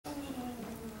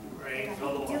Praise the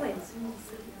Lord.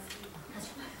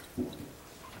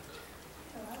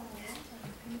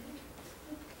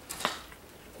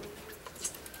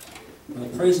 Well,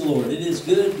 praise the Lord. It is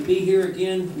good to be here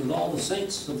again with all the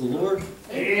saints of the Lord.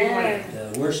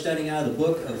 Amen. We're studying out of the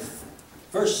book of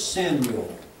 1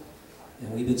 Samuel.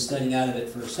 And we've been studying out of it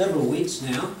for several weeks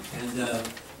now. And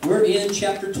we're in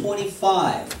chapter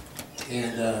 25.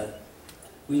 And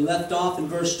we left off in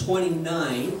verse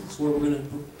 29. That's where we're going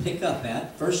to pick up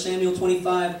at. 1 Samuel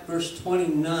 25, verse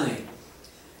 29.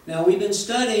 Now, we've been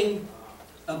studying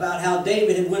about how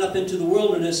David had went up into the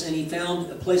wilderness and he found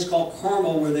a place called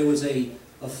Carmel where there was a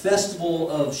festival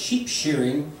of sheep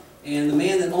shearing, and the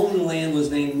man that owned the land was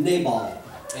named Nabal,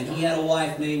 and he had a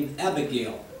wife named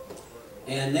Abigail.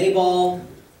 And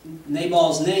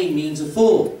Nabal's name means a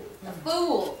fool. A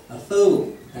fool. A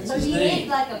fool. That's So his he name. is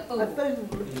like a fool.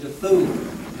 He's a fool.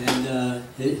 And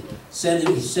he said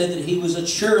that he was a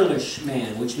churlish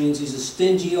man, which means he's a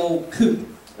stingy old coot.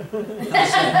 How's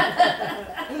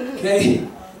that? Okay.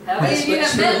 How many of you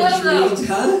have met one of those?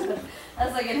 Huh? I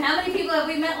was like, and how many people have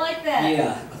we met like that?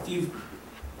 Yeah, a few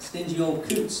stingy old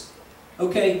coots.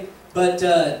 Okay, but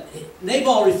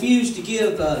Nabal refused to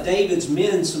give David's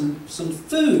men some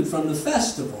food from the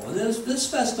festival. And this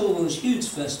festival was a huge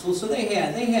festival, so they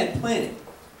had plenty.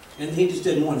 And he just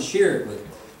didn't want to share it with them.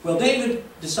 Well, David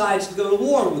decides to go to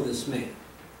war with this man.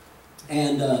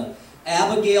 And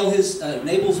Abigail,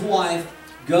 Nabal's wife,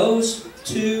 goes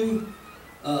to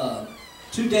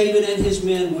David and his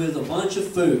men with a bunch of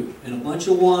food and a bunch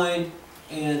of wine,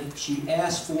 and she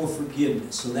asks for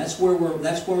forgiveness. So that's where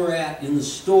we're at in the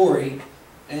story.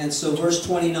 And so verse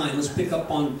 29, let's pick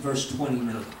up on verse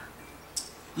 29.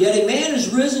 Yet a man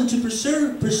is risen to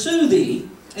pursue thee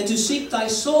and to seek thy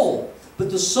soul, but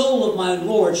the soul of my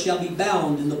Lord shall be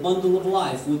bound in the bundle of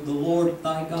life with the Lord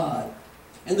thy God.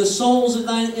 And the souls of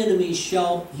thine enemies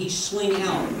shall he sling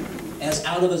out, as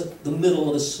out of the middle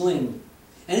of a sling.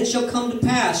 And it shall come to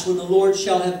pass, when the Lord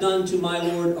shall have done to my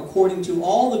Lord according to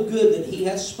all the good that he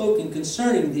hath spoken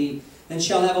concerning thee, and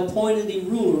shall have appointed thee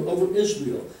ruler over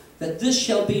Israel, that this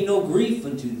shall be no grief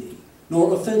unto thee,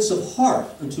 nor offense of heart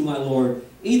unto my Lord,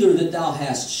 either that thou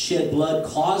hast shed blood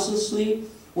causelessly,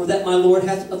 or that my Lord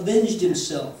hath avenged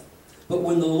himself. But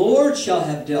when the Lord shall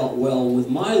have dealt well with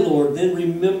my Lord, then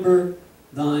remember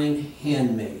thine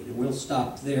handmaid. And we'll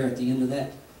stop there at the end of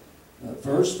that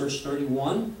verse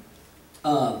 31.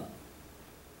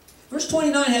 Verse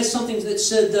 29 has something that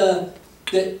said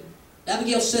that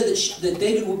Abigail said that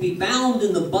David would be bound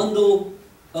in the bundle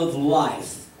of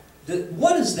life.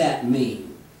 What does that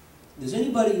mean? Does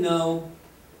anybody know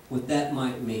what that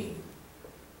might mean?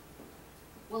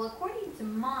 Well, according to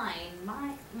mine,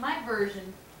 my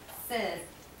version says,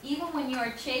 even when you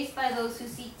are chased by those who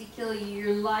seek to kill you,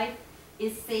 your life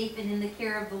is safe and in the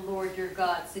care of the Lord your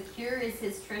God. Secure is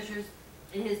his treasure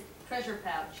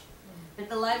pouch. That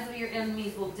the lives of your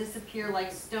enemies will disappear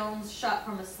like stones shot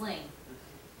from a sling.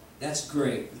 That's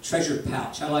great. The treasure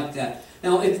pouch. I like that.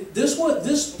 Now, if this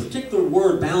particular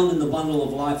word, bound in the bundle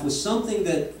of life, was something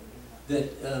that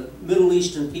Middle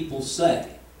Eastern people say,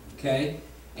 okay?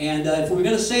 And if we were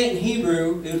going to say it in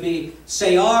Hebrew, it would be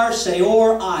sayar,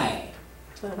 sayor, I.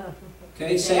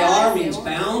 Okay, sayar means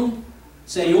bound.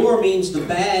 Sayor means the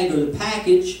bag or the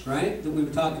package, right, that we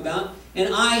were talking about. And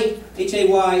I,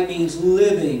 H-A-Y, means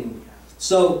living.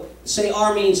 So,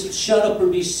 sayar means shut up or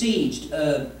besieged.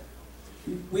 David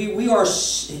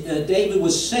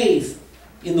was safe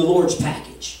in the Lord's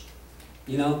package.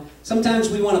 You know, sometimes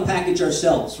we want to package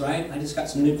ourselves, right? I just got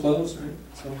some new clothes, right?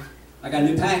 So I got a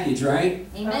new package, right?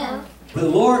 Amen. The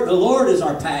Lord is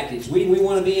our package. We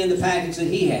want to be in the package that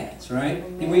He has, right?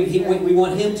 And we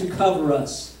want Him to cover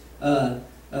us.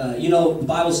 You know, the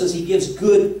Bible says He gives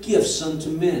good gifts unto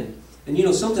men. And you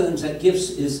know, sometimes that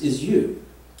gift is you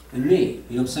and me. You know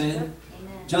what I'm saying? Amen.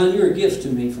 John, you're a gift to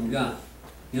me from God.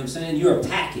 You know what I'm saying? You're a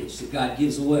package that God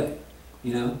gives away.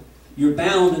 You know? You're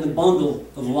bound in the bundle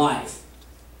of life.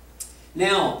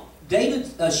 Now,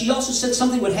 David, she also said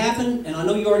something would happen, and I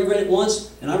know you already read it once,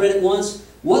 and I read it once.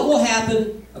 What will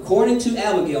happen, according to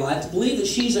Abigail? I have to believe that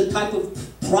she's a type of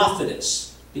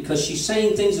prophetess, because she's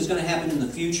saying things that's going to happen in the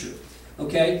future.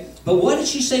 Okay? But what did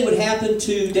she say would happen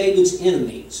to David's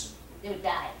enemies? They would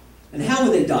die. And how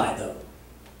would they die, though?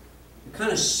 It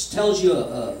kind of tells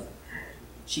you,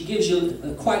 she gives you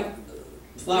a quite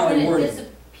flowery word. They would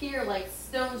disappear like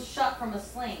stones shot from a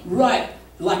sling. Right,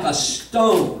 like a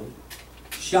stone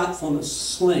shot from a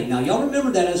sling. Now, y'all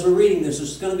remember that as we're reading this,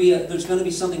 there's going to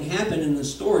be something happen in the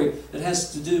story that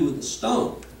has to do with the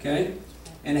stone, okay?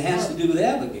 And it has to do with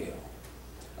Abigail.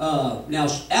 Now,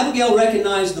 Abigail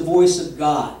recognized the voice of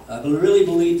God. I really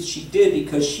believe she did,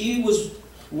 because she was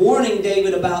warning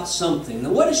David about something. Now,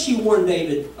 what does she warn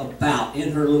David about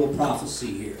in her little prophecy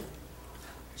here?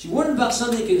 She warned him about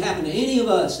something that could happen to any of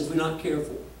us if we're not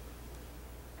careful.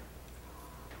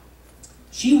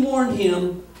 She warned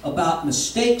him about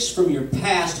mistakes from your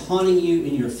past haunting you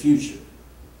in your future.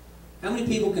 How many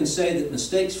people can say that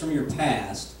mistakes from your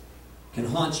past can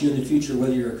haunt you in the future,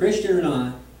 whether you're a Christian or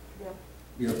not?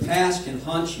 Your past can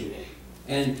haunt you.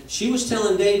 And she was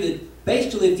telling David,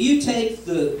 basically, if you take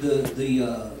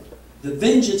the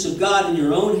vengeance of God in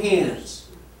your own hands,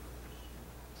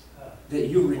 that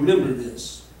you'll remember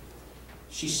this.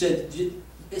 She said,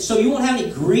 so you won't have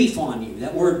any grief on you.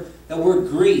 That word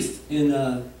grief in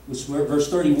verse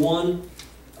 31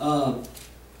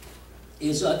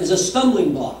 is a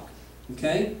stumbling block.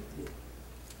 Okay?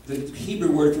 The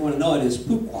Hebrew word, if you want to know it, is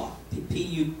pukwa.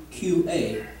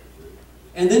 P-U-Q-A.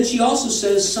 And then she also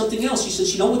says something else. She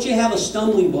says, you don't want you to have a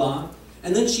stumbling block.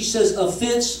 And then she says,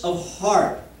 offense of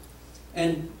heart.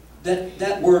 And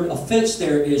that word offense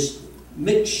there is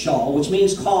mikshal, which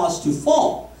means cause to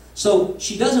fall. So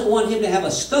she doesn't want him to have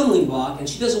a stumbling block, and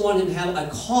she doesn't want him to have a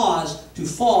cause to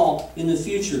fall in the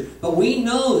future. But we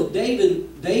know that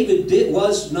David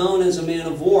was known as a man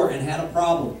of war and had a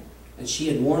problem. And she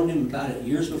had warned him about it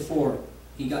years before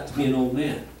he got to be an old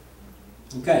man.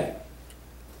 Okay.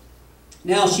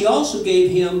 Now, she also gave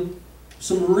him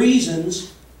some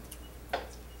reasons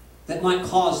that might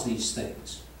cause these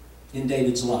things in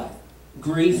David's life.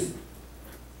 Grief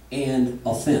and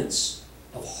offense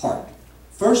of heart.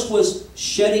 First was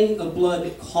shedding of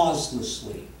blood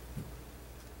causelessly.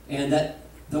 And that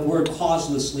the word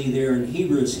causelessly there in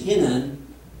Hebrew is hinan,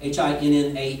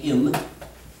 H-I-N-N-A-M.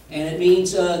 And it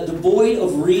means devoid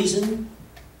of reason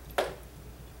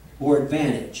or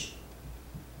advantage.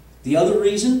 The other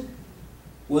reason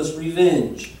was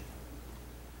revenge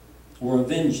or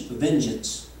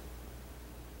vengeance.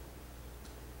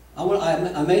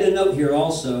 I made a note here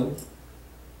also.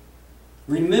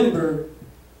 Remember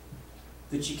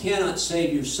that you cannot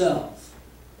save yourself.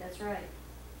 That's right.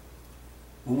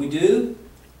 When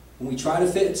we try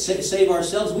to save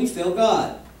ourselves, we fail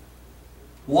God.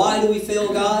 Why do we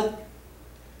fail God?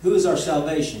 Who is our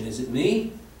salvation? Is it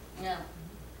me? No.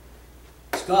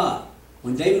 It's God.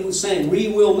 When David was saying, we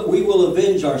will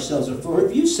avenge ourselves, or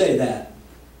if you say that,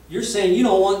 you're saying you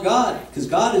don't want God, because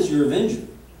God is your avenger.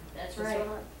 That's right.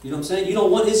 You know what I'm saying? You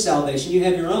don't want His salvation, you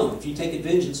have your own, if you take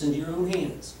vengeance into your own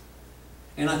hands.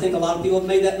 And I think a lot of people have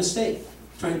made that mistake,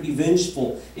 trying to be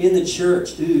vengeful in the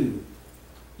church. Ooh.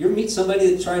 You ever meet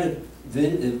somebody that tried to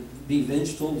be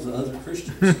vengeful to other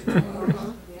Christians?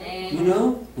 You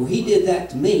know? Well, he did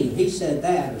that to me, he said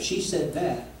that, or she said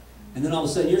that. And then all of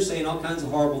a sudden you're saying all kinds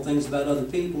of horrible things about other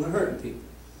people and hurting people.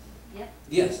 Yep.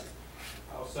 Yes?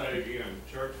 I'll say again,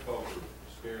 church folk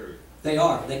are scary. They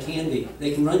are. They can be.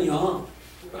 They can run you off.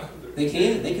 They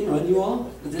can. They can run you off.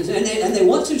 And they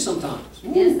want to sometimes.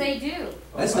 Ooh. Yes, they do.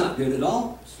 That's not good at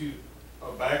all.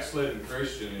 A backslidden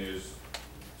Christian is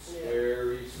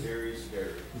scary, scary,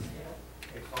 scary.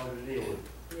 It's hard to deal with.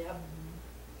 Yep.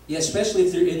 Yeah, especially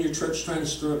if they're in your church trying to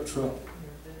stir up trouble.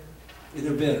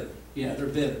 They're bitter. Yeah, they're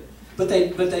bitter. But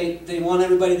they want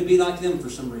everybody to be like them for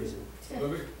some reason.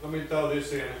 Let me throw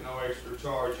this in at no extra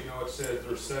charge. You know, it says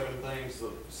there's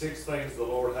 6 things the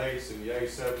Lord hates, and yea,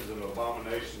 7 is an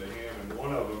abomination to Him, and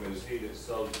one of them is he that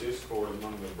sows discord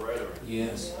among the brethren.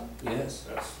 Yes. Yeah. Yes.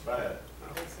 That's bad.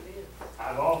 Yes, it is.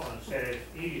 I've often said it's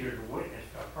easier to witness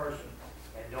to a person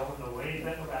that don't know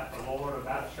anything about the Lord,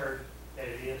 about church, than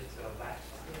it is to a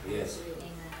backslider. Yes. Amen.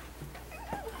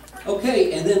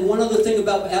 Okay, and then one other thing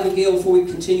about Abigail before we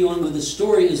continue on with the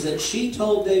story is that she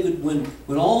told David, when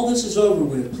all this is over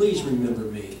with, please remember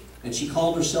me. And she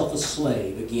called herself a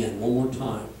slave again, one more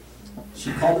time.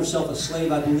 She called herself a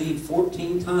slave, I believe,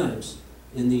 14 times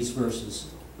in these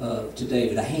verses to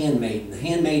David. A handmaiden. A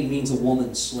handmaid means a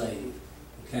woman slave.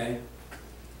 Okay?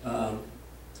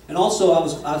 And also, I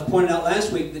was pointing out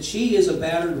last week that she is a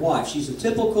battered wife. She's a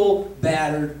typical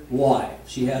battered wife.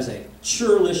 She has a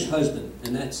churlish husband,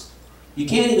 and you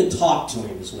can't even talk to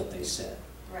him, is what they said.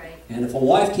 Right. And if a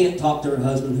wife can't talk to her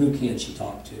husband, who can she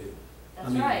talk to?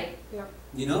 That's right. Yep.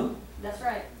 You know? That's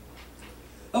right.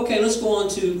 Okay, let's go on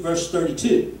to verse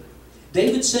 32.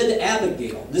 David said to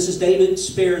Abigail, this is David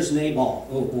Spares Nabal.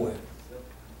 Oh boy.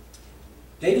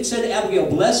 David said to Abigail,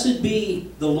 blessed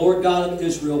be the Lord God of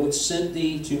Israel, which sent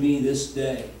thee to me this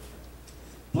day.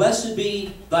 Blessed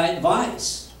be thy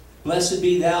advice. Blessed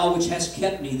be thou, which hast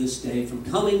kept me this day from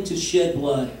coming to shed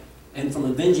blood, and from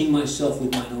avenging myself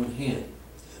with mine own hand.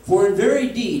 For in very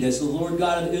deed, as the Lord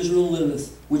God of Israel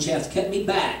liveth, which hath kept me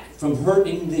back from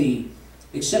hurting thee,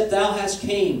 except thou hast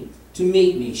came to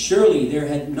meet me. Surely there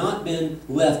had not been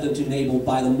left unto Nabal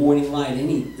by the morning light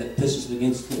any that pisses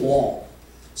against the wall.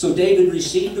 So David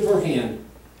received of her hand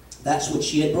that's what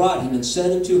she had brought him, and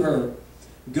said unto her,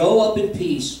 Go up in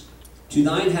peace to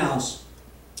thine house.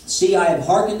 See, I have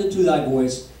hearkened unto thy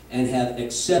voice, and have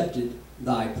accepted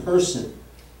thy person.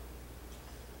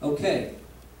 Okay.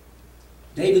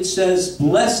 David says,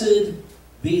 Blessed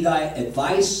be thy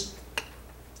advice,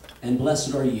 and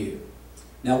blessed are you.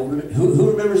 Now, who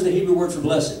remembers the Hebrew word for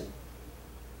blessed?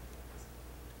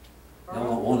 I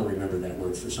don't want to remember that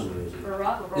word for some reason.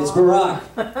 Barak. It's Barak.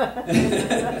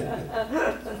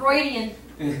 Freudian.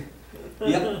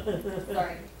 Yep.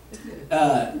 Sorry.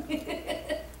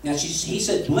 Now he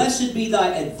said, Blessed be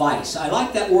thy advice. I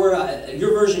like that word.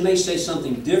 Your version may say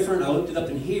something different. I looked it up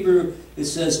in Hebrew. It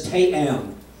says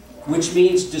te'am, which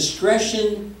means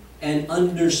discretion and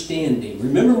understanding.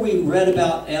 Remember we read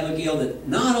about Abigail that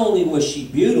not only was she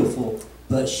beautiful,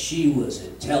 but she was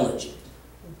intelligent.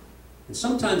 And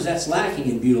sometimes that's lacking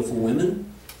in beautiful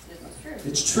women.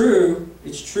 It's true.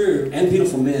 It's true. And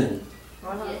beautiful men.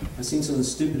 I've seen some of the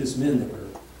stupidest men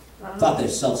that thought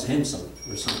themselves handsome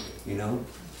or something, you know.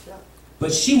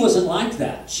 But she wasn't like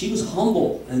that. She was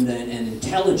humble and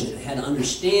intelligent, had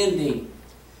understanding.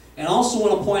 And I also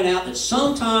want to point out that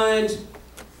sometimes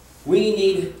we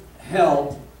need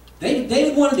help.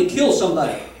 David wanted to kill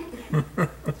somebody.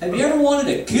 Have you ever wanted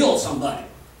to kill somebody?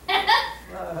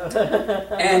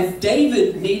 And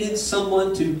David needed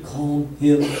someone to calm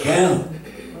him down.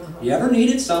 You ever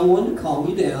needed someone to calm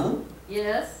you down?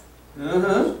 Yes.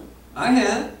 Uh-huh. I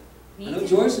have. Me I know too.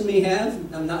 Joyce and me have.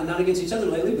 I'm not against each other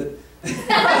lately, but... You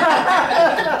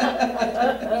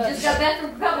just got back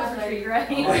from couples retreat, right?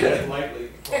 Lately.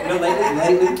 No,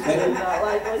 lately.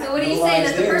 So what are you saying,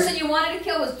 that the person you wanted to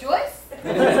kill was Joyce?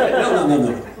 No.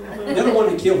 Never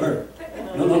wanted to kill her.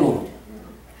 No.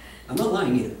 I'm not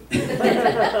lying either.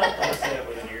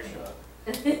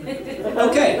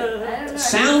 Okay.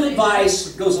 Sound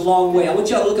advice goes a long way. I want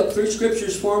you all to look up 3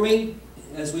 scriptures for me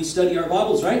as we study our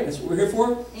Bibles, right? That's what we're here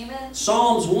for. Amen.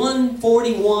 Psalms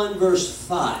 141, verse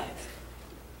 5.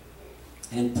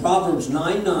 And Proverbs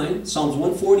 9:9. Psalms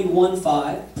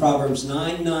 141:5. Proverbs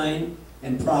 9:9.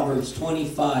 And Proverbs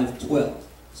 25:12.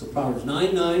 So Proverbs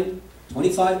 9:9,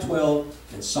 25:12,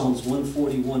 and Psalms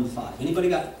 141:5. Anybody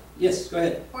got? Yes, go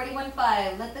ahead.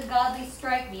 41:5. Let the godly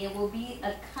strike me; it will be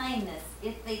a kindness.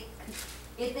 If they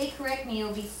correct me, it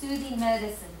will be soothing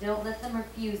medicine. Don't let them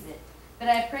refuse it. But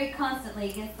I pray constantly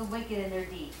against the wicked and their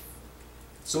deeds.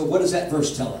 So what does that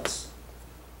verse tell us?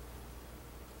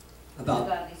 The About,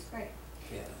 godly strike.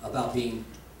 yeah, about being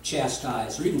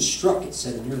chastised, or even struck, it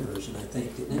said in your version, I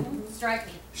think, didn't it? Mm-hmm. Strike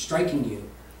me. Striking you.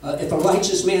 If a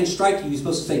righteous man strike you, you're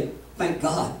supposed to say, thank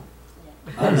God.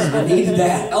 I needed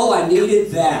that. Oh, I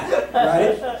needed that.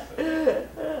 Right?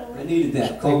 I needed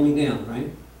that. Calm me down, right?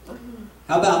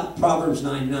 How about Proverbs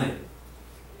 9:9?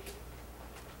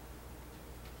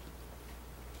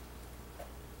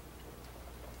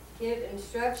 Give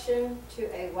instruction to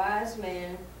a wise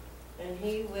man, and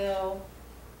he will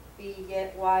be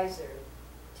yet wiser.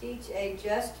 Teach a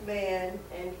just man,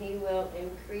 and he will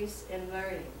increase in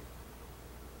learning.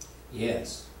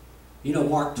 Yes. You know,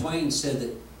 Mark Twain said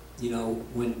that, you know,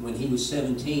 when he was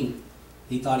 17,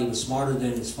 he thought he was smarter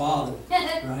than his father,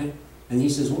 right? And he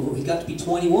says, well, he got to be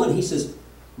 21. He says,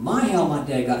 how my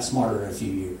dad got smarter in a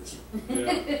few years.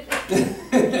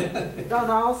 Don't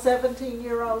all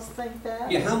 17-year-olds think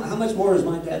that? Yeah, how much more has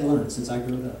my dad learned since I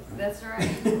grew up? Right? That's right.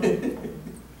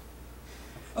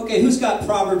 Okay, who's got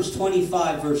Proverbs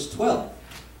 25, verse 12?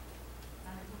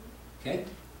 Okay.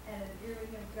 And an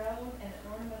earring of gold and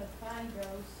an ornament of fine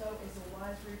gold, so is a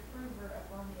wise reprover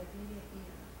upon the obedient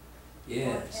ear.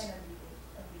 Yes. Or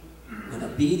An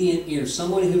obedient ear.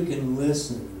 Someone who can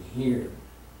listen and hear.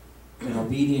 An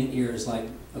obedient ear is like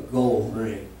a gold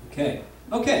ring. Okay.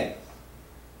 Okay.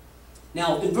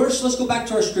 Now, let's go back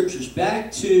to our scriptures.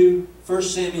 Back to 1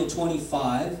 Samuel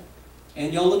 25.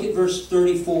 And y'all look at verse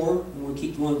 34. And we'll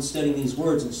keep on studying these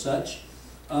words and such.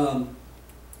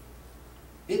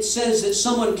 It says that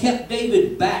someone kept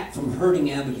David back from hurting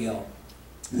Abigail.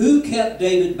 Who kept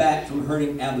David back from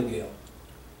hurting Abigail?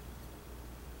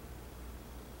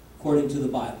 According to the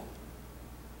Bible.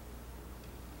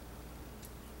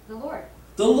 The Lord.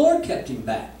 The Lord kept him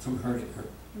back from hurting her.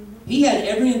 Mm-hmm. He had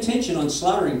every intention on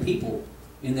slaughtering people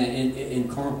in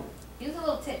Carmel. He was a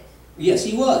little ticked. Yes,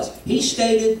 he was. He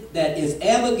stated that if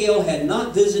Abigail had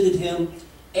not visited him,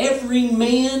 every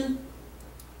man,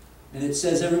 and it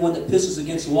says everyone that pisses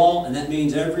against the law, and that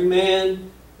means every man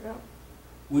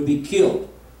would be killed.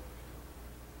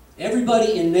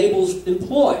 Everybody in Nabal's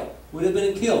employ would have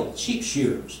been killed. Sheep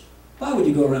shearers. Why would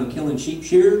you go around killing sheep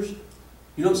shearers?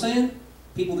 You know what I'm saying?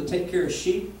 People that take care of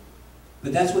sheep.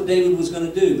 But that's what David was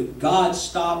going to do. But God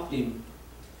stopped him.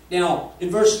 Now, in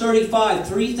verse 35,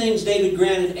 3 things David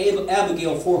granted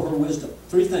Abigail for her wisdom.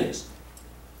 3 things.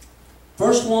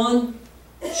 First one,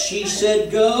 she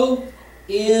said, go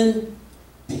in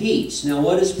peace. Now,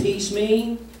 what does peace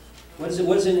mean? What is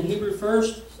it in Hebrew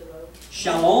first?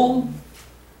 Shalom.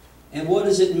 And what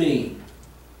does it mean?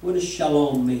 What does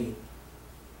shalom mean?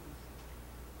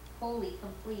 Holy,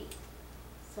 complete.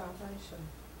 Salvation.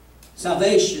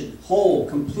 Salvation, whole,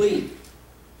 complete.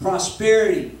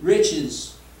 Prosperity,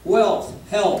 riches, wealth,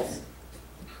 health.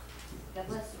 God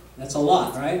bless you. That's a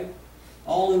lot, right?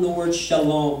 All in the word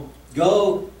shalom.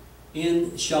 Go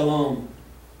in shalom.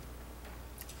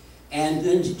 And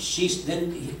then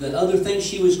the other thing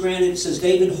she was granted, it says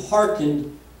David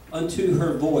hearkened unto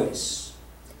her voice.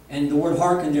 And the word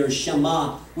hearken there is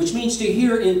shema, which means to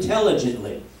hear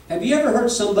intelligently. Have you ever heard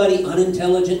somebody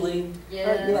unintelligently?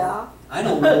 Yeah. Yeah. I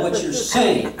don't know what you're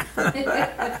saying.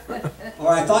 Or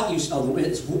I thought you... Oh,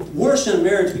 it's worse in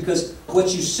marriage because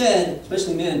what you said,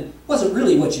 especially men, wasn't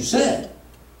really what you said.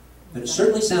 But it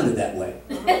certainly sounded that way.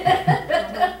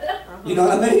 You know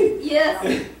what I mean?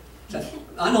 Yes.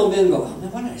 I know men go, oh,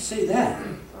 man, why did I say that?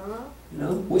 You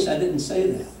know, wish I didn't say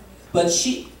that. But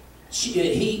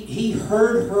he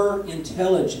heard her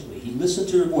intelligently. He listened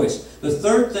to her voice. The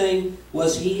third thing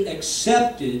was he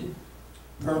accepted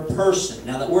her person.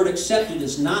 Now, that word accepted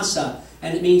is nasa,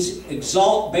 and it means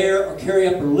exalt, bear, or carry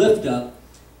up, or lift up.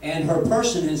 And her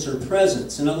person is her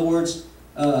presence. In other words,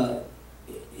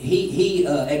 he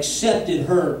accepted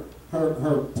her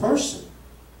person,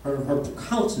 her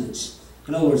countenance.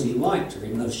 In other words, he liked her,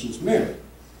 even though she was married.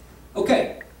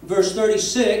 Okay, verse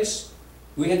 36.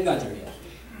 We hadn't got there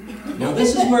yet. Now,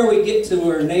 this is where we get to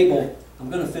where Nabal, I'm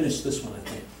going to finish this one, I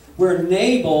think. Where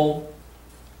Nabal,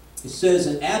 it says,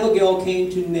 and Abigail came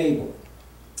to Nabal.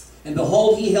 And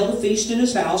behold, he held a feast in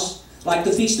his house, like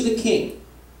the feast of a king.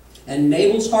 And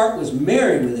Nabal's heart was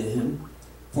merry within him,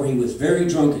 for he was very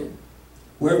drunken.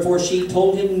 Wherefore she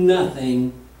told him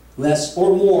nothing less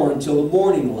or more until the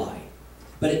morning light.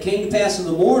 But it came to pass in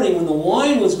the morning, when the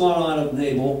wine was gone out of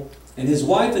Nabal, and his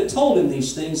wife had told him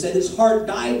these things, that his heart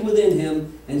died within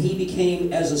him, and he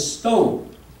became as a stone.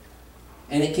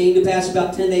 And it came to pass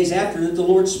about 10 days after that the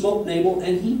Lord smote Nabal,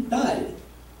 and he died.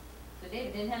 So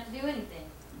David didn't have to do anything.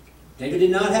 David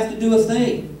did not have to do a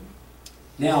thing.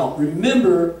 Now,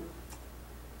 remember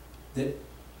that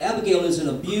Abigail is an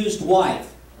abused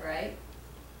wife. Right.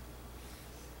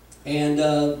 And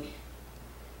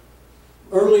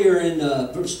earlier in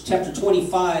chapter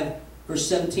 25, verse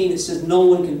 17, it says no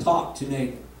one can talk to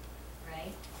Nabal.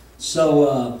 Right.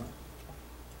 So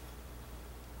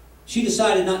she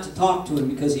decided not to talk to him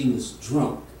because he was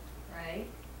drunk. Right.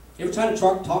 You ever try to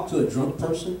talk to a drunk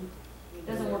person It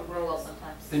doesn't work real well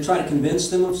sometimes. and try to convince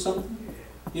them of something?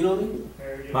 You know what I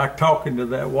mean? Like talking to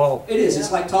that wall. It is.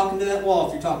 It's like talking to that wall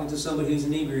if you're talking to somebody who's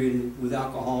inebriated with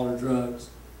alcohol or drugs.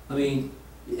 I mean,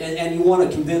 and you want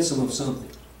to convince them of something.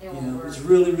 It You won't know, work. it's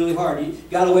really, really hard. You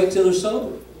got to wait till they're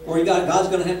sober, or God's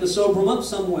going to have to sober them up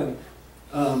some way.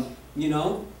 You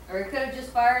know. Or it could have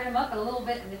just fired him up a little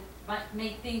bit and it might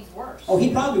make things worse. Oh,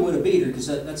 he probably would have beat her because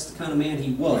that's the kind of man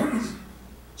he was.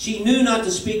 She knew not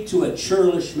to speak to a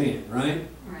churlish man, right?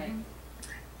 Right.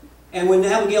 And when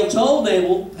Abigail told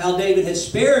Nabal how David had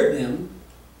spared them,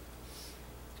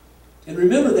 and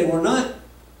remember, they were not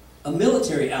a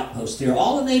military outpost there.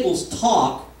 All of Nabal's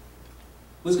talk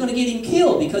was going to get him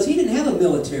killed because he didn't have a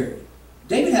military.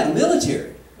 David had a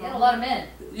military. He had a lot of men.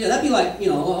 Yeah, that'd be like,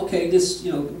 okay, this,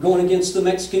 going against the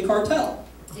Mexican cartel.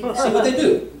 See Exactly. what they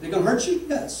do. They're going to hurt you?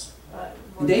 Yes.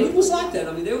 And David was like that.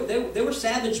 I mean, they were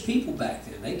savage people back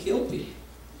then. They killed people.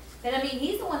 But I mean,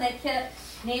 he's the one that kept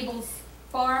Nabal's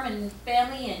farm and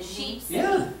family and sheep.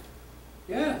 Yeah.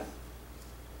 Yeah.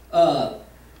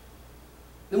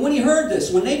 And when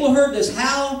Nabal heard this,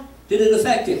 how did it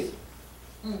affect him?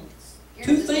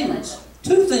 Two things.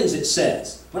 Two things it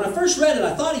says. When I first read it,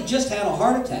 I thought he just had a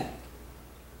heart attack.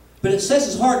 But it says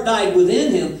his heart died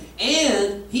within him,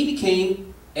 and he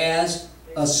became as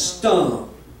a stone.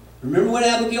 Remember what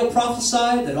Abigail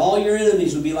prophesied? That all your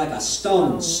enemies would be like a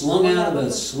stone slung out of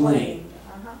a sling.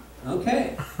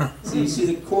 Okay. So you see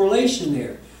the correlation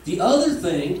there. The other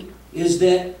thing is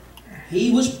that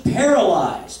he was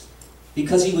paralyzed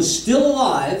because he was still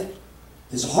alive.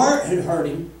 His heart had hurt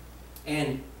him,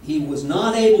 and he was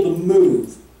not able to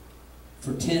move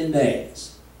for 10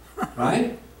 days.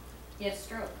 Right? He had a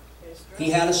stroke. He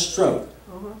had a stroke.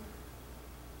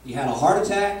 He had a heart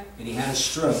attack, and he had a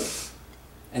stroke.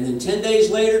 And then 10 days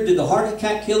later, did the heart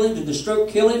attack kill him? Did the stroke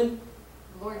kill him?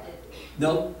 The Lord did.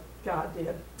 No. God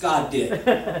did. God did.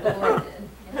 The Lord did.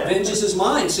 Yeah. Vengeance is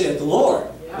mine, saith the Lord.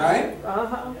 Right?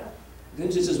 Uh-huh.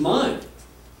 Vengeance is mine.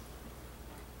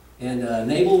 And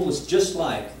Nabal was just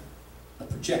like a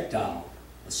projectile,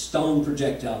 a stone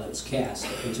projectile that was cast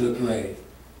into a grave.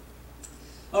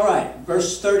 All right,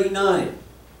 verse 39.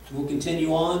 We'll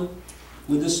continue on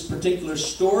with this particular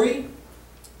story.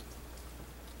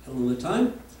 A little bit of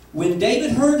time. When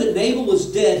David heard that Nabal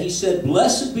was dead, he said,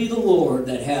 Blessed be the Lord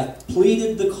that hath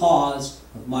pleaded the cause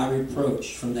of my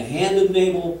reproach from the hand of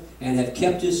Nabal, and hath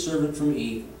kept his servant from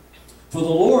evil. For the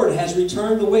Lord has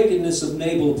returned the wickedness of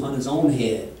Nabal upon his own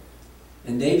head.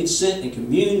 And David sent and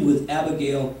communed with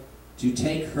Abigail to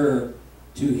take her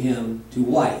to him to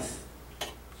wife.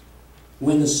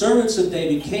 When the servants of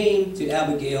David came to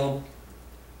Abigail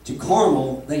to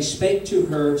Carmel, they spake to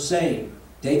her, saying,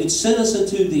 David sent us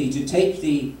unto thee to take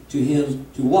thee to him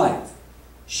to wife.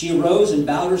 She arose and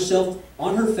bowed herself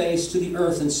on her face to the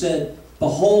earth and said,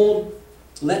 Behold,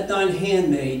 let thine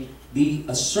handmaid be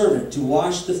a servant to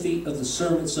wash the feet of the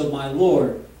servants of my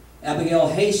Lord. Abigail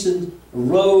hastened,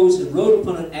 arose, and rode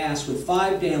upon an ass with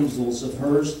 5 damsels of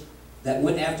hers that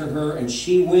went after her, and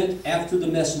she went after the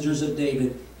messengers of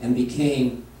David and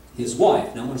became his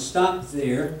wife. Now I'm going to stop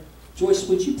there. Joyce,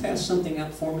 would you pass something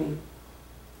out for me?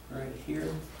 Right here.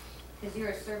 Because you're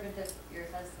a servant of your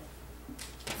husband.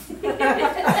 Like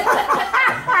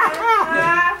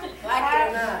it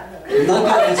or not. I'm not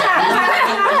going to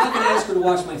ask her to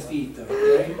wash my feet, though,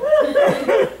 okay?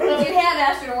 You have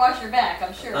asked her to wash your back,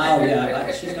 I'm sure. Oh,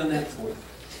 yeah, she's done that for you.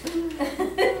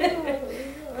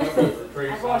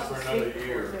 Retreats not for another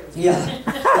year. Yeah, I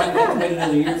have to wait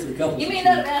another year for a couple. You may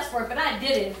not have asked for it, but I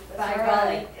did it. By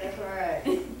golly. That's all right.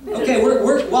 Okay,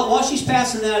 while she's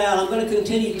passing that out, I'm going to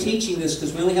continue teaching this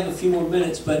because we only have a few more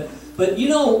minutes. But you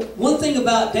know, one thing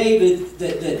about David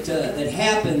that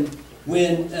happened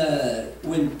when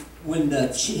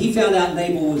he found out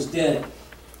Nabal was dead,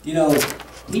 you know,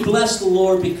 he blessed the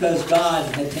Lord because God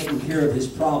had taken care of his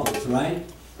problems, right?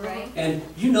 Right. And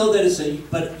you know that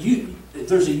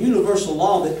there's a universal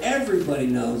law that everybody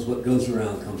knows what goes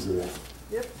around comes around.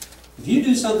 Yep. If you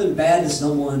do something bad to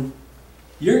someone,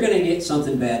 you're going to get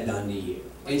something bad done to you.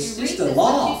 It's just a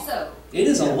law. It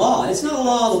is a law. It's not a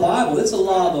law of the Bible. It's a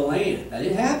law of the land.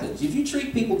 It happens. If you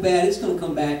treat people bad, it's going to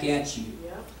come back at you.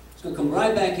 It's going to come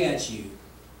right back at you.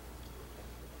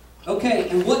 Okay,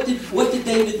 and what did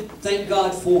David thank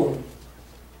God for?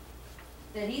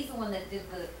 That he's the one that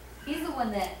he's the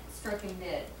one that struck him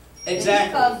dead.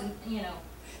 Exactly. That he caused, you know.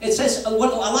 It says, I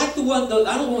like the one,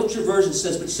 I don't know what your version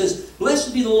says, but it says,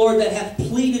 Blessed be the Lord that hath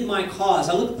pleaded my cause.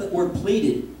 I look at the word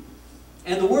pleaded.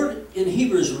 And the word in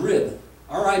Hebrew is rib,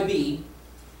 R-I-B,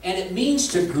 and it means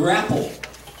to grapple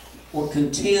or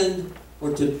contend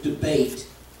or to debate.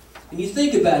 And you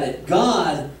think about it,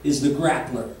 God is the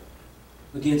grappler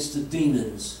against the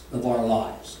demons of our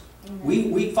lives.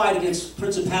 Mm-hmm. We fight against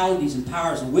principalities and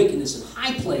powers and wickedness in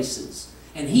high places,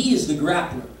 and He is the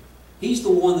grappler. He's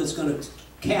the one that's going to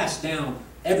cast down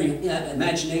every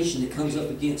imagination that comes up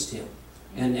against Him.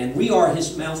 And we are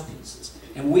His mouthpieces.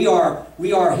 And we are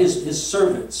his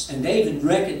servants. And David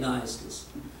recognized this.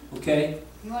 Okay?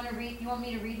 You want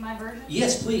me to read my version?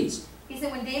 Yes, please. He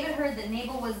said, when David heard that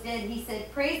Nabal was dead, he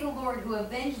said, Praise the Lord who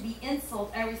avenged the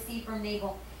insult I received from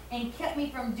Nabal and kept me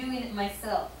from doing it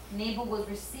myself. Nabal has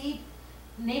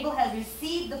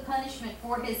received the punishment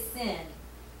for his sin.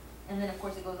 And then, of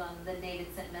course, it goes on. Then David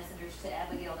sent messengers to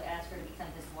Abigail to ask her to become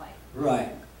his wife.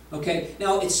 Right. Okay.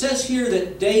 Now, it says here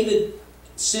that David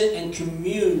sent and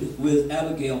communed with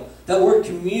Abigail. That word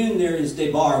commune there is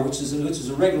debar, which is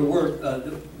a regular word.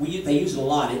 They use it a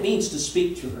lot. It means to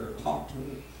speak to her, talk to her.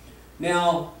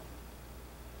 Now,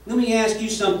 let me ask you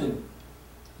something. You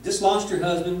just lost your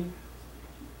husband.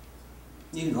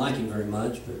 You didn't like him very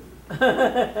much, but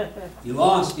you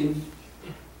lost him.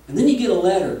 And then you get a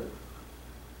letter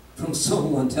from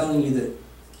someone telling you that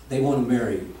they want to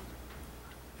marry you.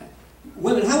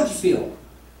 Women, how would you feel?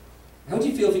 How would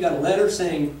you feel if you got a letter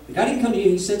saying, the guy didn't come to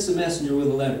you, he sends a messenger with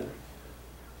a letter?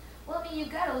 Well, I mean,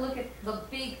 you've got to look at the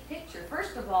big picture.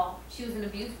 First of all, she was an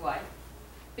abused wife.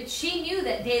 But she knew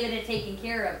that David had taken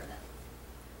care of them.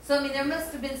 So, I mean, there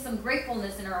must have been some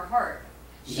gratefulness in her heart.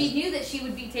 She knew that she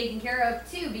would be taken care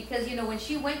of, too, because, you know, when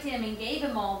she went to him and gave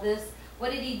him all this,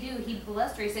 what did he do? He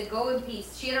blessed her. He said, go in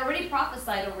peace. She had already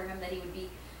prophesied over him that he would be,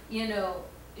 you know,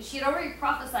 she had already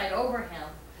prophesied over him.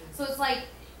 So it's like,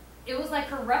 it was like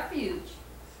her refuge.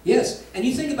 Yes, and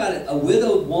you think about it, a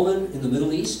widowed woman in the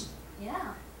Middle East?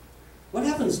 Yeah. What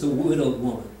happens to widowed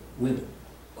women?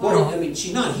 Well, I mean,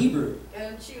 she's not Hebrew.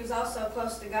 And she was also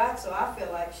close to God, so I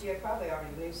feel like she had probably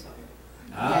already knew something.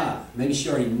 Maybe she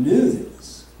already knew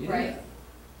this. Yeah. Right.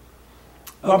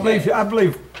 Okay. I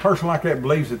believe a person like that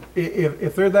believes that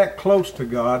if they're that close to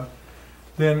God,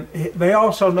 then they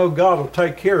also know God will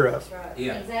take care of them. That's right.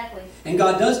 Yeah. Exactly. And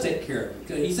God does take care of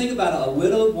them. You think about a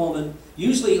widowed woman,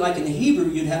 usually like in the Hebrew,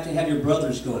 you'd have to have your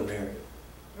brothers go and marry her.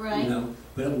 Right. You know?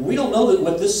 But we don't know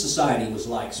what this society was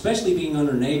like, especially being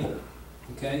under Nabal.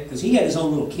 Okay? Because he had his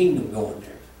own little kingdom going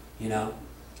there. You know?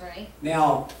 Right.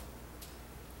 Now,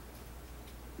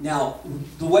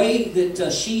 the way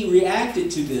that she reacted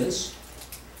to this,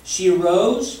 she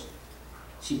arose,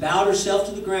 she bowed herself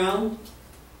to the ground,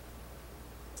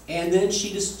 and then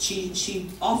she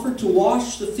offered to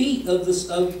wash the feet of the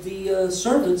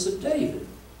servants of David.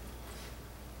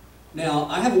 Now,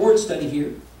 I have a word study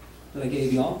here that I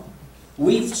gave y'all.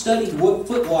 We've studied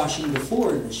foot washing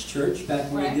before in this church,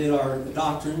 back when Right. we did our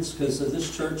doctrines, because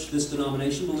this church, this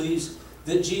denomination, believes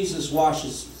that Jesus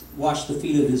washed the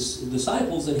feet of his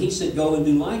disciples, and he said, go and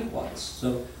do likewise.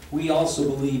 So we also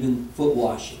believe in foot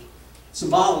washing,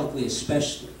 symbolically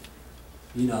especially,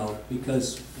 you know,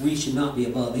 because we should not be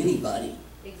above anybody.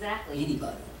 Exactly.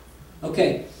 Anybody.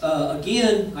 Okay,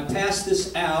 again, I passed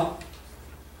this out,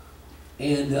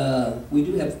 and we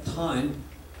do have time.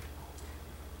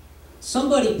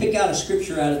 Somebody pick out a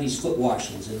scripture out of these foot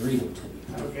washings and read them to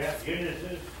me. Okay,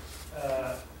 Genesis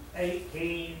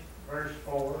 18, verse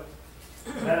 4.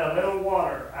 Let a little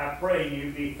water, I pray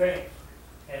you, be fixed,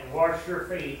 and wash your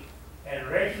feet, and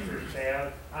rest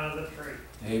yourselves under the tree.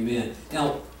 Amen.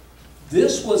 Now,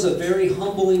 this was a very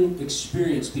humbling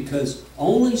experience because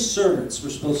only servants were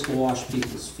supposed to wash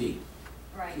people's feet.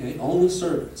 Right. Okay, only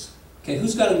servants. Okay,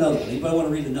 who's got another one? Anybody want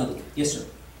to read another one? Yes, sir.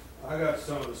 I got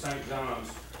some of the St.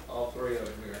 John's, all three of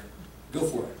them here. Go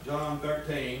for it. John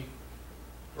 13,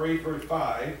 3 through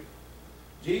 5.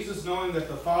 Jesus, knowing that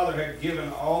the Father had given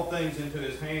all things into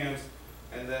his hands,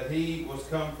 and that he was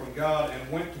come from God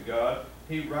and went to God,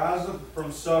 he riseth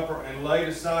from supper and laid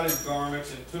aside his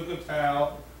garments and took a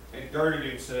towel and girded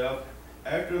himself.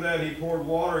 After that he poured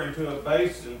water into a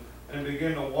basin and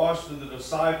began to wash the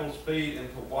disciples' feet and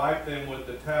to wipe them with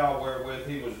the towel wherewith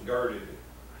he was girded.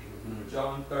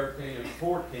 John 13 and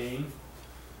 14.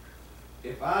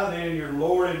 If I then, your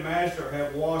Lord and Master,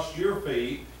 have washed your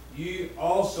feet, you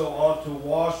also ought to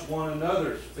wash one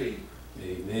another's feet.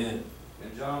 Amen.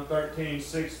 In John 13,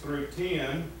 6 through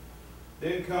 10,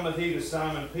 then cometh he to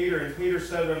Simon Peter, and Peter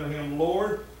said unto him,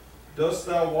 Lord, dost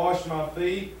thou wash my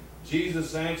feet?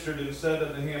 Jesus answered and said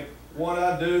unto him, What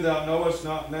I do thou knowest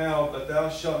not now, but thou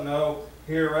shalt know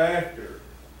hereafter.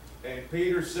 And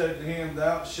Peter said to him,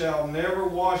 Thou shalt never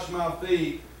wash my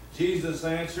feet. Jesus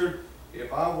answered,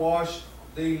 If I wash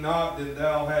thee not, then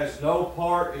thou hast no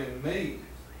part in me.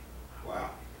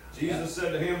 Wow. Jesus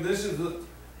said to him,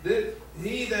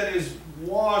 he that is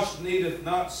washed needeth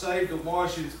not save to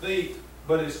wash his feet,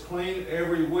 but is clean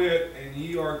every whit, and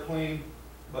ye are clean,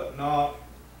 but not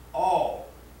all.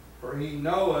 For he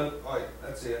knoweth,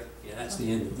 that's it. Yeah, that's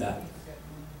the end of that.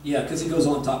 Yeah, because it goes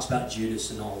on and talks about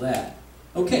Judas and all that.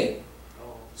 Okay,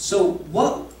 so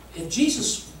what, if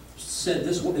Jesus said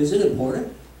this, is it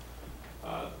important?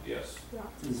 Yes.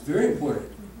 It's very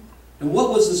important. And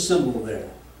what was the symbol there?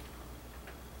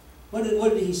 What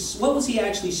was he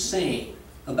actually saying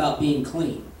about being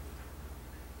clean?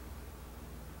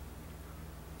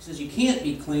 He says you can't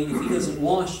be clean if he doesn't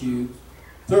wash you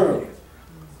thoroughly.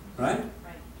 Right?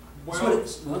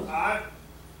 Well,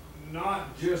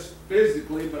 not just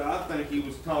physically, but I think he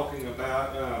was talking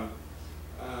about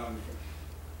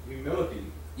humility.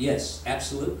 Yes,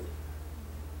 absolutely.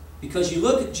 Because you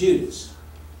look at Judas,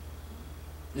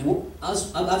 and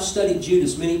I've studied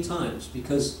Judas many times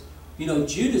because, you know,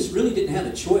 Judas really didn't have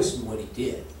a choice in what he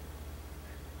did.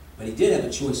 But he did have a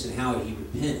choice in how he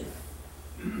repented.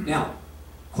 Now,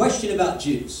 question about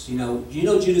Judas. You know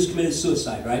Judas committed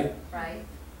suicide, right? Right.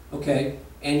 Okay.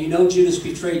 And you know Judas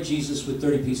betrayed Jesus with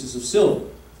 30 pieces of silver.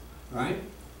 Right?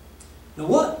 Now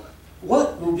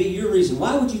what will be your reason?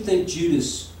 Why would you think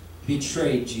Judas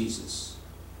betrayed Jesus?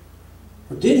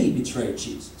 Or did he betray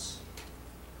Jesus?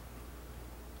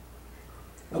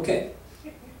 Okay.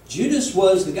 Judas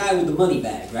was the guy with the money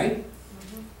bag, right?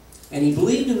 And he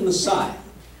believed in the Messiah.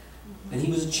 And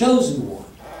he was a chosen one.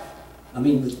 I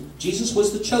mean, Jesus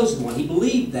was the chosen one. He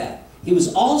believed that. He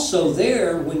was also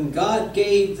there when God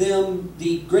gave them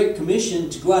the Great Commission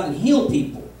to go out and heal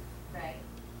people. Right.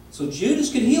 So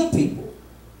Judas could heal people.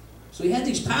 So he had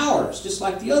these powers, just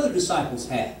like the other disciples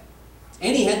had.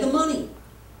 And he had the money.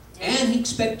 And he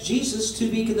expected Jesus to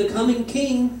be the coming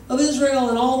king of Israel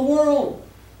and all the world.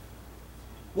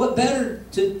 What better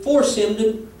to force him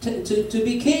to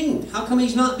be king? How come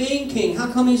he's not being king?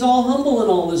 How come he's all humble and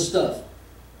all this stuff?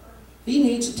 He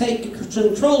needs to take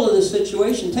control of this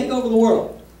situation, take over the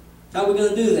world. How are we going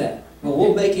to do that? Well,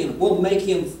 we'll make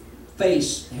him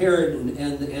face Herod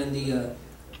and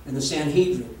the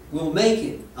Sanhedrin. We'll make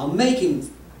him. I'll make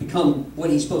him become what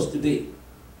he's supposed to be.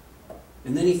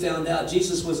 And then he found out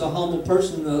Jesus was a humble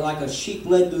person, like a sheep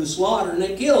led to the slaughter, and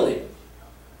they killed him.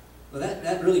 Well,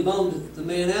 that really bummed the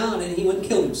man out, and he went and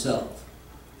killed himself.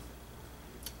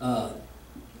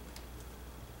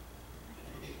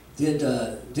 Did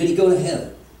he go to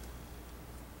heaven?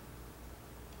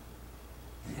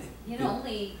 You know,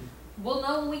 we'll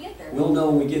know when we get there. We'll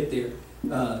know when we get there.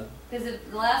 Because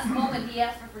at the last moment he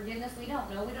asked for forgiveness, we don't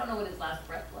know. We don't know what his last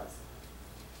breath was.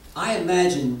 I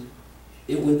imagine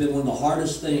it would have been one of the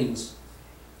hardest things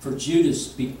for Judas,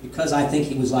 because I think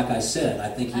he was, like I said, I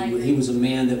think he was a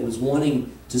man that was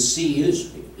wanting to see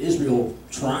Israel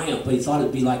triumph, but he thought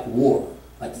it'd be like war,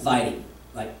 like fighting,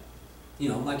 like, you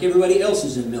know, like everybody else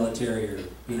is in military, or,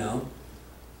 you know.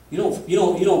 You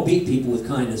don't beat people with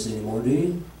kindness anymore, do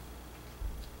you?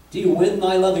 Do you win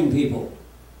by loving people?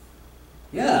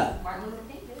 Yeah. Martin Luther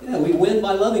King did. Yeah, we win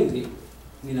by loving people,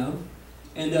 you know.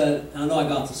 And I know I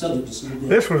got the subject just a little bit.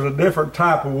 This was a different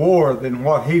type of war than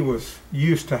what he was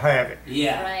used to having.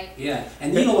 Yeah, Right. yeah.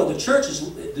 And you know what the church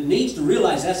needs to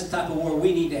realize, that's the type of war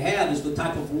we need to have, is the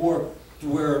type of war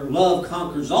where love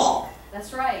conquers all.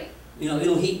 That's right. You know,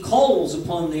 it'll heap coals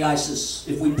upon the ISIS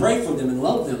if we pray for them and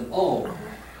love them. Oh,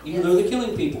 even though they're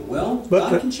killing people. Well,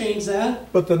 God can change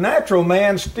that. But the natural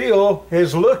man still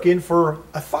is looking for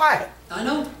a fight. I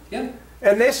know, yeah.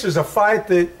 And this is a fight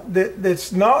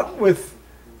that's not with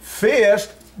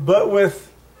fist, but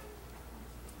with,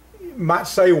 you might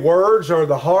say, words or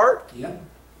the heart. Yeah.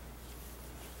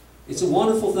 It's a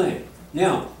wonderful thing.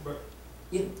 Now,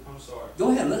 yeah. I'm sorry. Go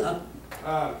ahead.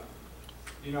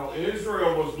 You know,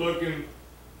 Israel was looking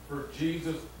for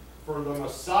Jesus, for the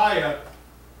Messiah,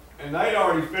 and they'd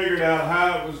already figured out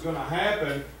how it was going to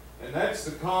happen, and that's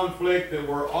the conflict that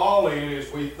we're all in,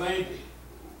 is we think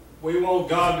we want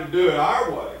God to do it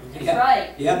our way. That's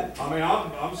right. Yep. I mean,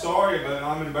 I'm sorry, but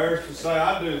I'm embarrassed to say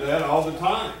I do that all the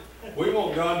time. We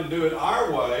want God to do it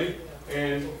our way,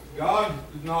 and God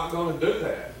is not going to do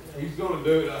that. He's going to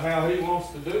do it how He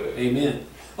wants to do it. Amen.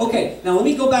 Okay, now let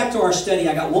me go back to our study.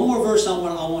 I got one more verse I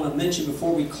want to mention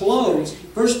before we close.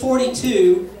 Verse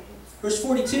 42. Verse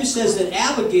 42 says that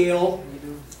Abigail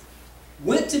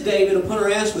went to David upon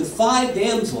her ass with 5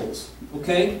 damsels.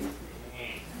 Okay?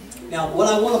 Now,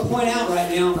 what I want to point out right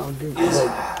now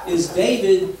is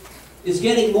David is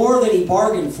getting more than he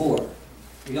bargained for.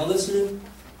 Are y'all listening?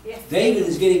 Yes. David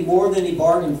is getting more than he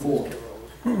bargained for.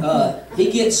 He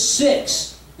gets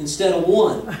 6 instead of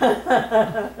 1.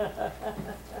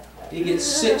 He gets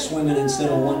 6 women instead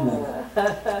of 1 woman.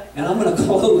 And I'm going to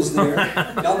close there.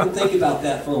 Y'all can think about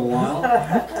that for a while.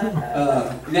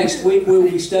 Next week we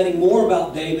will be studying more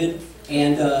about David.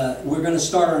 And we're going to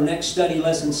start our next study,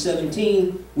 lesson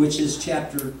 17, which is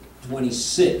chapter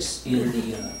 26 in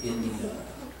the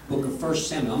book of 1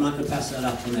 Samuel. I'm not going to pass that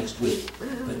out till next week.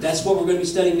 But that's what we're going to be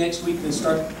studying next week. We'll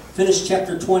finish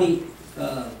chapter 26.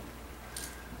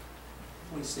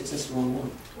 That's the wrong one.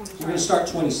 We're going to start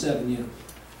 27, yeah.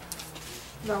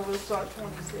 No, we'll start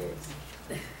 26.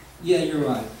 Yeah, you're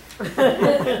right.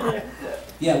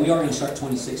 Yeah, we are going to start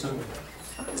 26, aren't we?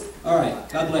 All right.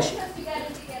 God bless you.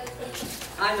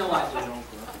 I know I do.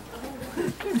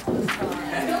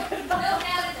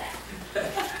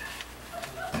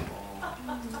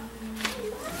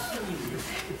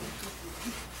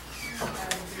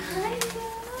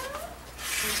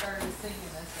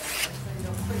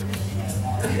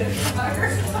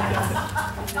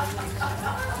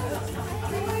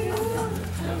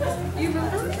 You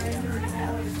remember?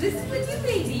 This is what you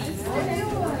baby.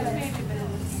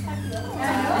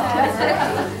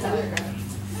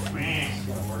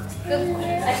 I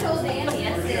told Andy, I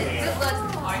said, good luck,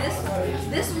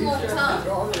 this one won't come.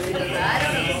 Because I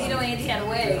don't know if you know Andy had a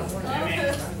way. Or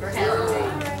had a way.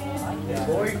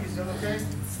 Boy, is that okay?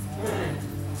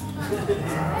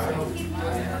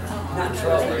 Not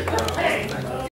trouble.